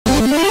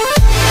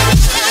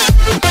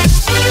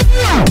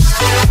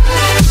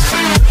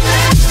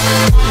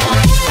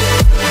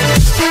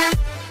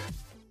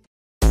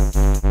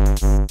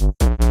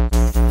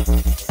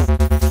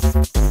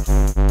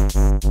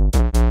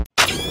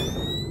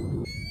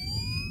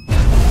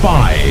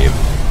5.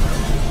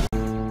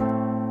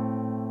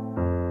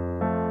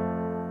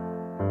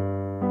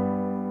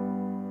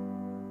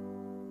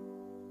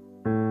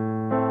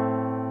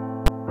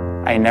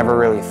 I never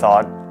really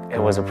thought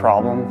it was a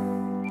problem.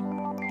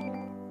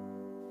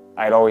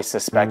 I'd always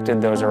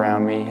suspected those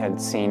around me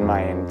had seen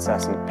my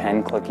incessant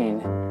pen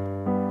clicking,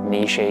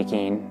 knee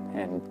shaking,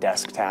 and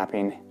desk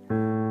tapping,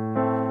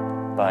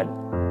 but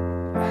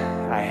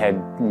I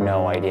had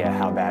no idea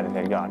how bad it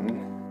had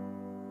gotten.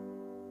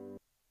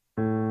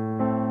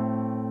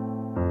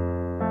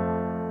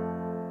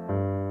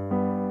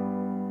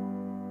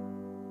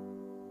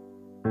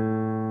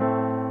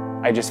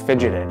 I just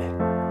fidgeted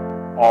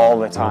all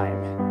the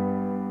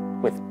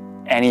time with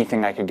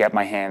anything I could get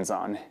my hands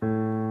on.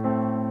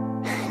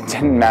 It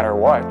didn't matter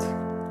what.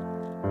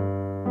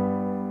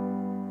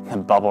 The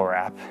bubble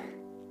wrap.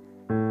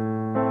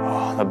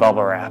 Oh, the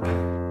bubble wrap.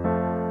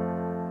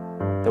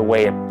 The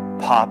way it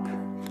popped.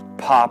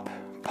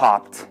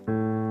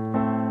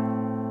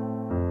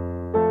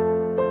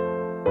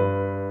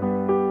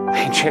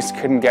 I just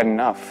couldn't get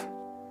enough.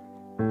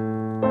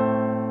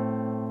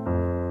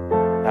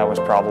 That was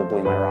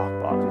probably my rock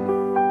bottom.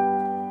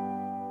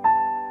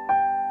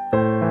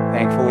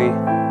 Thankfully,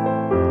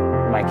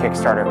 my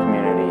Kickstarter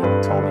community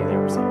told me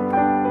there was hope.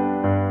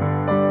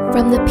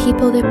 From the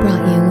people that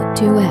brought you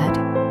Duet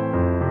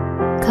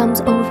comes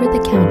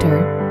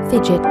over-the-counter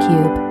Fidget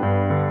Cube.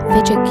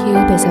 Fidget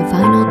Cube is a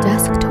vinyl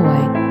desk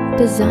toy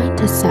designed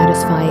to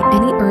satisfy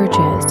any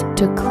urges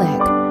to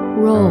click,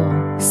 roll,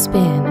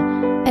 spin,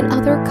 and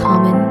other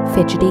common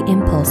fidgety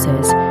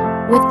impulses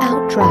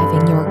without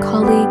driving your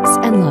colleagues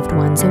and loved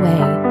ones away.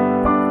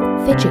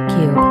 Fidget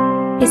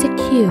Cube is a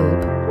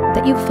cube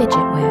that you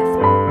fidget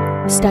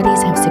with.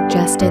 Studies have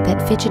suggested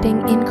that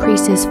fidgeting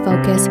increases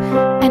focus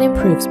and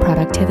improves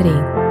productivity.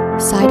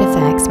 Side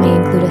effects may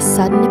include a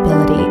sudden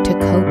ability to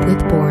cope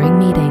with boring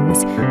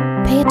meetings,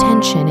 pay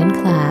attention in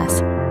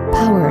class,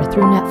 power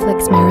through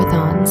Netflix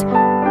marathons.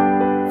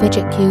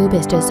 Fidget Cube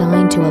is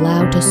designed to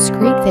allow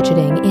discrete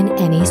fidgeting in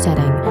any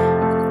setting.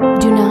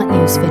 Do not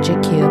use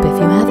Fidget Cube if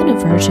you have an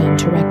aversion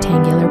to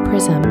rectangular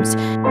prisms.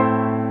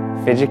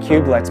 Fidget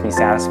Cube lets me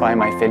satisfy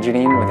my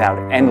fidgeting without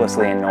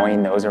endlessly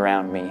annoying those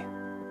around me.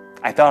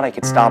 I thought I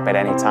could stop at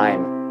any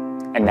time,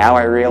 and now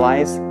I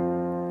realize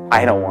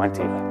I don't want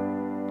to.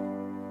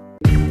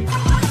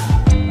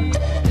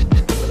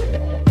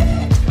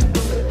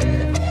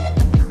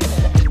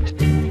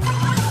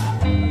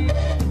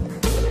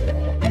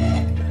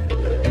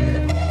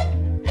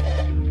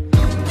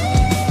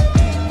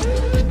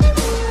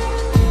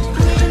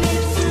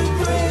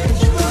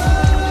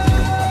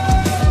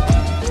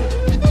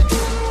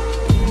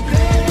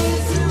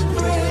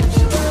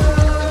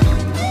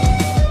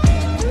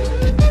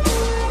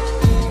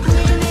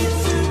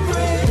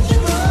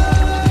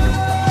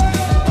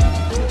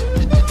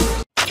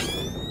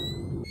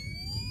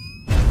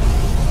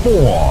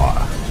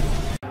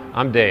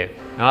 I'm Dave,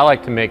 and I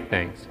like to make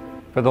things.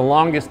 For the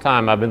longest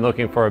time, I've been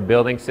looking for a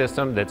building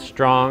system that's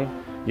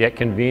strong, yet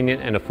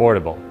convenient and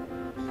affordable.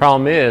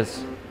 Problem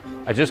is,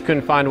 I just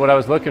couldn't find what I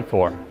was looking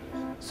for.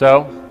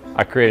 So,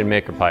 I created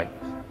MakerPipe,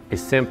 a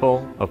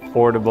simple,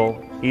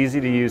 affordable,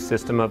 easy-to-use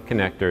system of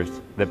connectors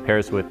that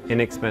pairs with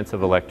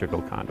inexpensive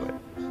electrical conduit.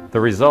 The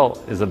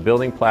result is a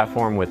building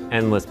platform with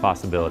endless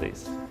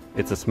possibilities.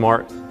 It's a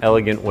smart,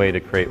 elegant way to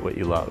create what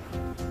you love.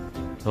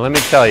 Now let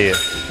me tell you,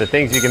 the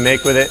things you can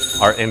make with it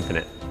are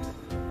infinite.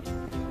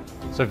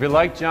 So if you're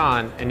like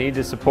John and need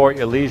to support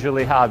your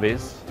leisurely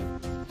hobbies,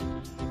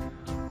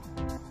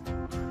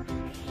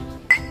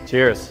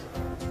 cheers.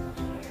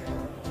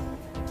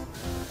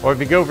 Or if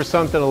you go for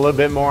something a little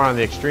bit more on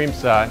the extreme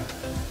side,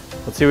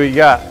 let's see what you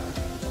got.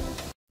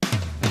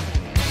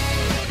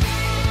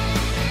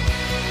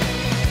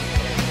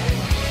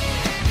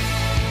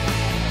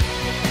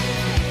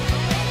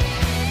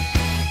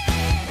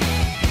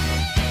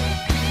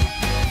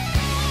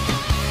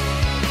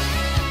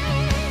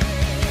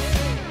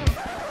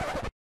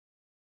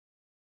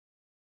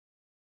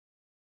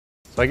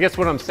 So I guess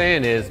what I'm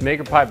saying is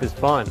MakerPipe is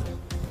fun.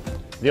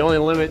 The only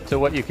limit to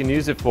what you can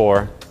use it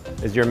for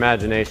is your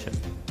imagination.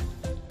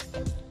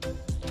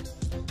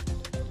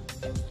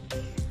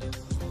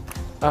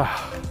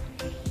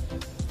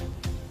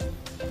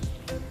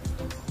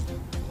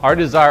 Our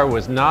desire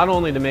was not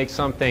only to make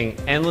something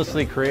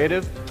endlessly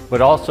creative,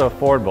 but also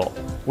affordable,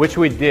 which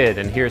we did,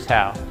 and here's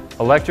how.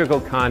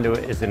 Electrical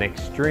conduit is an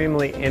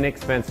extremely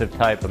inexpensive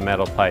type of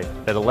metal pipe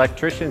that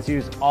electricians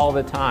use all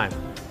the time.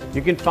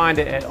 You can find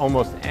it at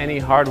almost any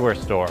hardware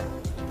store.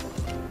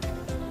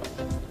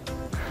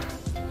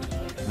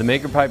 The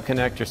MakerPipe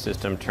connector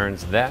system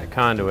turns that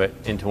conduit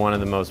into one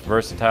of the most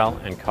versatile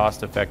and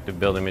cost-effective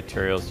building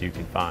materials you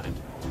can find.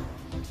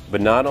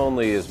 But not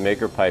only is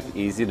MakerPipe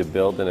easy to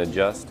build and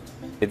adjust,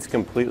 it's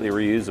completely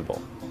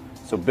reusable.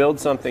 So build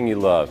something you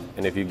love,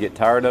 and if you get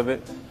tired of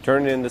it,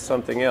 turn it into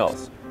something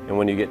else. And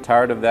when you get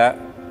tired of that,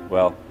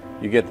 well,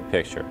 you get the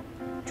picture.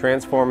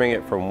 Transforming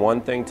it from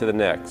one thing to the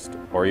next,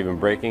 or even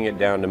breaking it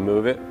down to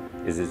move it,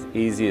 is as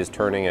easy as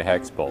turning a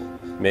hex bolt,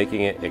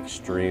 making it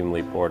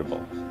extremely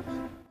portable.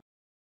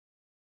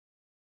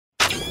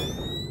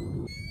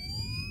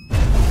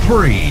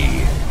 3.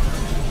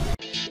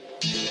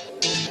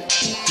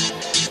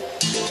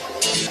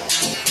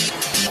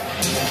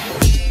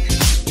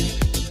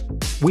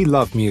 We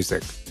love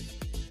music,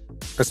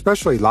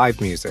 especially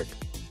live music.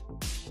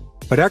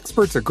 But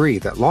experts agree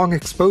that long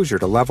exposure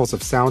to levels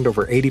of sound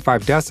over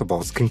 85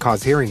 decibels can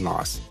cause hearing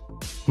loss.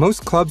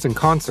 Most clubs and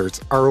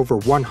concerts are over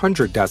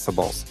 100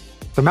 decibels.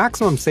 The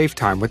maximum safe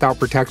time without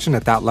protection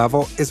at that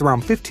level is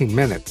around 15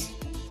 minutes.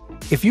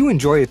 If you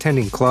enjoy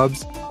attending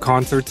clubs,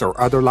 concerts, or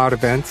other loud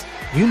events,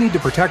 you need to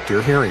protect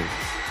your hearing.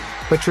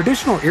 But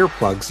traditional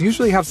earplugs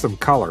usually have some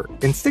color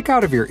and stick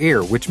out of your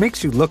ear, which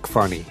makes you look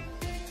funny.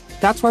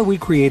 That's why we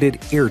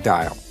created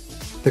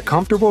EarDial, the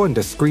comfortable and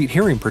discreet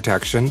hearing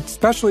protection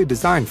specially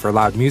designed for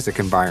loud music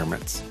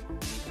environments.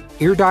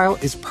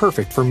 EarDial is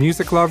perfect for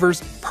music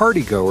lovers,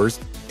 partygoers,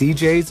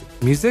 DJs,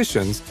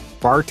 musicians,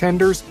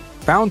 bartenders,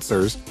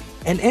 bouncers,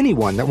 and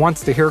anyone that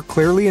wants to hear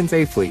clearly and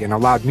safely in a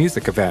loud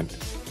music event.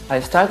 I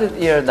started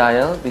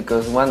EarDial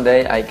because one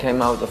day I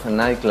came out of a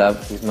nightclub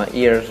with my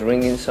ears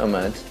ringing so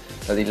much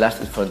that it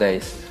lasted for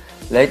days.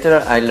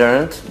 Later I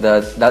learned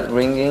that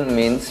ringing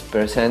means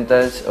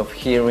percentage of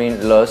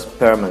hearing lost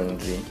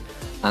permanently,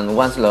 and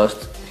once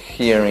lost,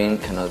 hearing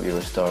cannot be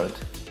restored.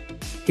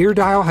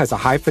 EarDial has a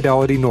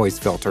high-fidelity noise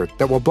filter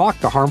that will block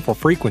the harmful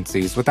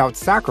frequencies without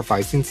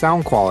sacrificing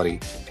sound quality.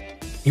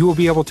 You will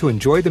be able to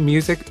enjoy the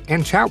music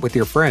and chat with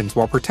your friends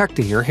while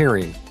protecting your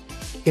hearing.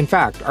 In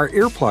fact, our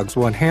earplugs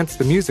will enhance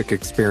the music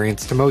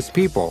experience to most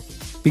people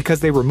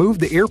because they remove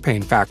the ear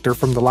pain factor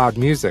from the loud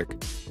music.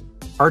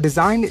 Our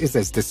design is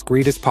as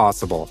discreet as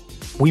possible.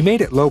 We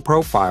made it low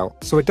profile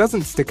so it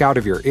doesn't stick out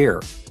of your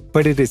ear,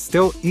 but it is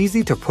still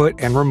easy to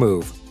put and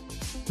remove.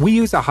 We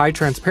use a high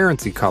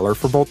transparency color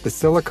for both the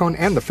silicone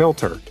and the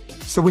filter,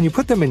 so when you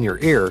put them in your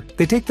ear,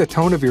 they take the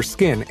tone of your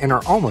skin and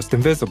are almost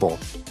invisible.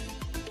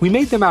 We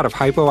made them out of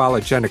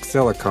hypoallergenic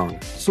silicone,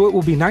 so it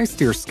will be nice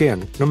to your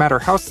skin no matter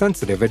how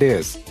sensitive it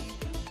is.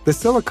 The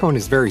silicone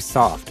is very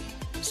soft,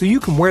 so you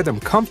can wear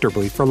them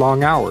comfortably for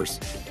long hours.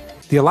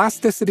 The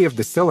elasticity of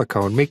the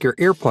silicone make your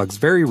earplugs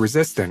very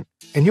resistant,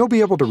 and you'll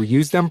be able to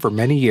reuse them for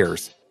many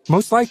years,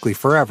 most likely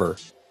forever.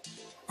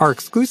 Our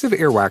exclusive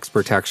earwax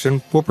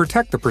protection will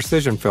protect the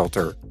precision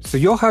filter, so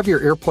you'll have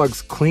your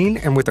earplugs clean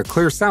and with a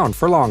clear sound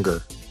for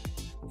longer.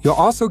 You'll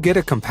also get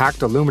a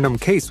compact aluminum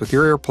case with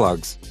your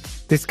earplugs.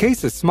 This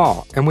case is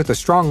small and with a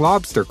strong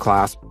lobster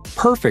clasp,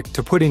 perfect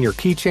to put in your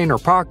keychain or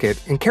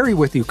pocket and carry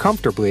with you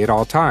comfortably at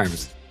all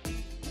times.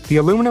 The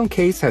aluminum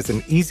case has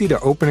an easy to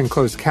open and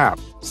close cap,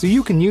 so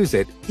you can use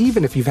it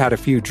even if you've had a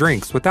few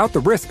drinks without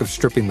the risk of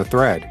stripping the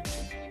thread.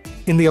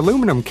 In the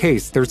aluminum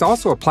case, there's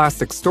also a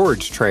plastic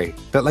storage tray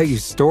that lets you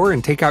store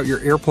and take out your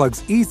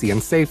earplugs easy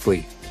and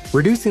safely,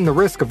 reducing the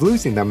risk of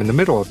losing them in the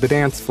middle of the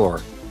dance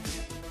floor.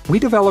 We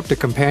developed a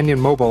companion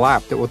mobile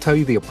app that will tell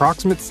you the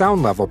approximate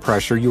sound level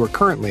pressure you are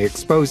currently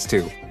exposed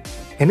to,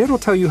 and it'll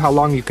tell you how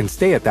long you can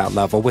stay at that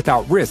level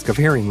without risk of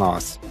hearing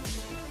loss.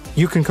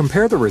 You can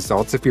compare the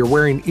results if you're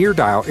wearing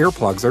EarDial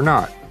earplugs or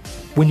not.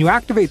 When you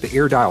activate the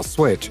EarDial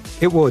switch,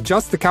 it will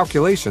adjust the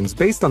calculations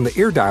based on the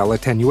EarDial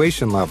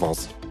attenuation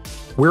levels.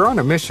 We're on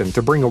a mission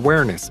to bring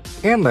awareness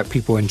and let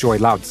people enjoy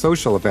loud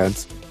social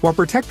events while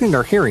protecting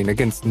their hearing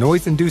against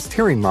noise-induced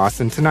hearing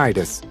loss and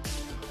tinnitus.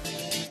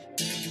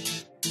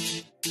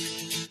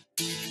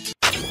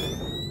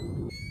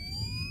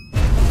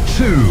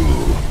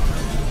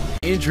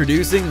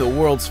 Introducing the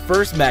world's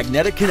first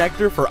magnetic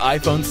connector for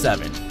iPhone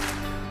 7.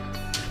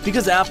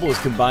 Because Apple has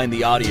combined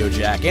the audio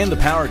jack and the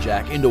power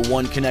jack into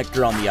one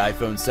connector on the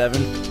iPhone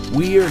 7,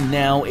 we are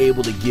now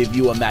able to give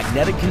you a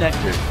magnetic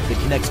connector that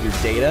connects your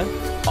data,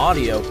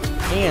 audio,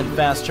 and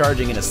fast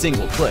charging in a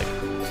single click.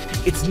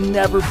 It's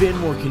never been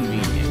more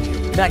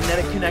convenient.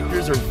 Magnetic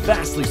connectors are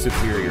vastly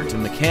superior to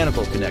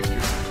mechanical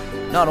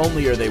connectors. Not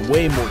only are they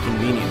way more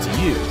convenient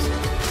to use,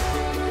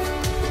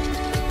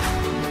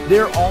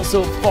 they're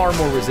also far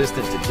more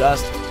resistant to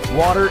dust,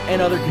 water,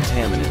 and other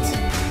contaminants.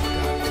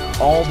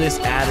 All this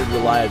added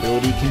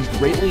reliability can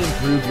greatly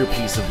improve your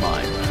peace of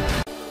mind.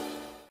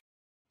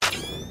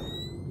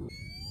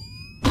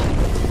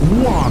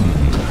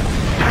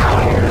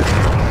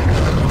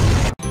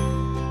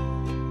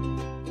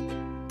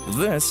 1.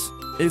 This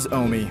is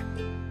Ohmie.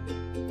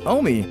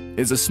 Ohmie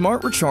is a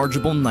smart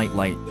rechargeable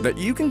nightlight that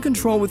you can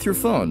control with your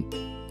phone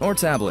or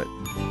tablet.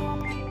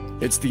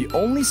 It's the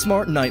only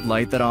smart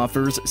nightlight that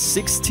offers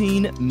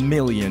 16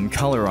 million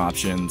color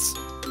options,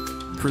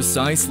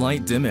 precise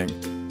light dimming,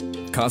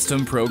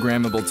 custom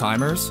programmable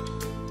timers,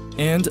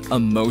 and a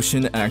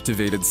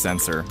motion-activated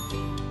sensor.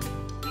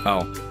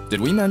 Oh,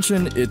 did we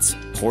mention it's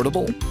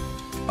portable?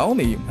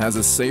 Ohmie has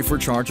a safe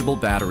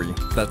rechargeable battery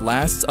that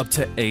lasts up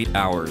to 8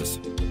 hours.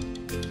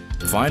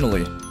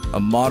 Finally, a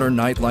modern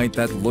nightlight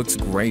that looks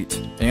great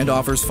and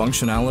offers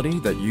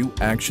functionality that you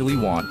actually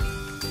want.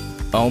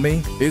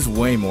 Ohmie is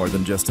way more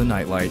than just a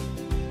nightlight.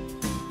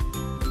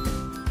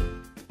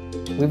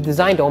 We've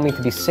designed Ohmie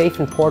to be safe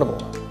and portable,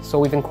 so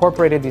we've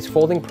incorporated these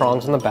folding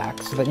prongs on the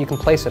back so that you can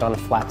place it on a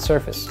flat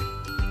surface.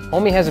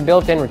 Ohmie has a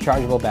built-in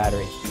rechargeable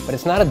battery, but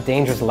it's not a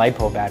dangerous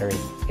LiPo battery.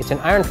 It's an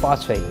iron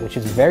phosphate, which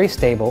is very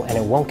stable and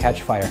it won't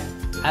catch fire.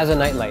 As a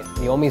nightlight,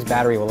 the Ohmie's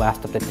battery will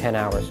last up to 10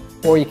 hours,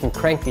 or you can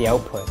crank the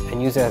output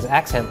and use it as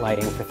accent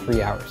lighting for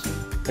 3 hours.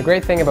 The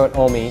great thing about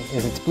Ohmie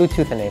is it's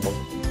Bluetooth enabled,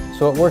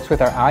 so it works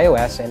with our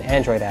iOS and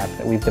Android app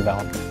that we've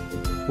developed.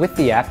 With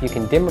the app, you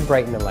can dim or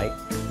brighten the light.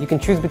 You can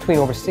choose between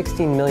over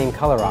 16 million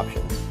color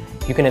options.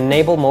 You can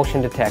enable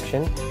motion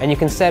detection, and you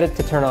can set it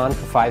to turn on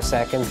for 5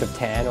 seconds or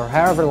 10 or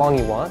however long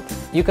you want.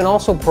 You can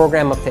also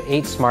program up to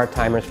 8 smart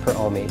timers per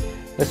Ohmie.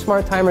 The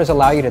smart timers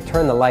allow you to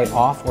turn the light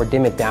off or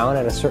dim it down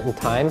at a certain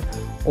time,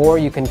 or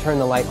you can turn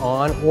the light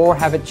on or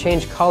have it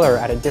change color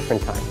at a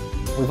different time.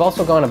 We've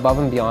also gone above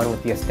and beyond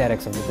with the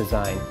aesthetics of the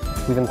design.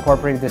 We've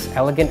incorporated this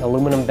elegant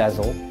aluminum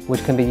bezel,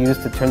 which can be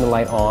used to turn the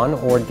light on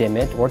or dim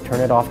it or turn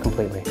it off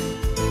completely.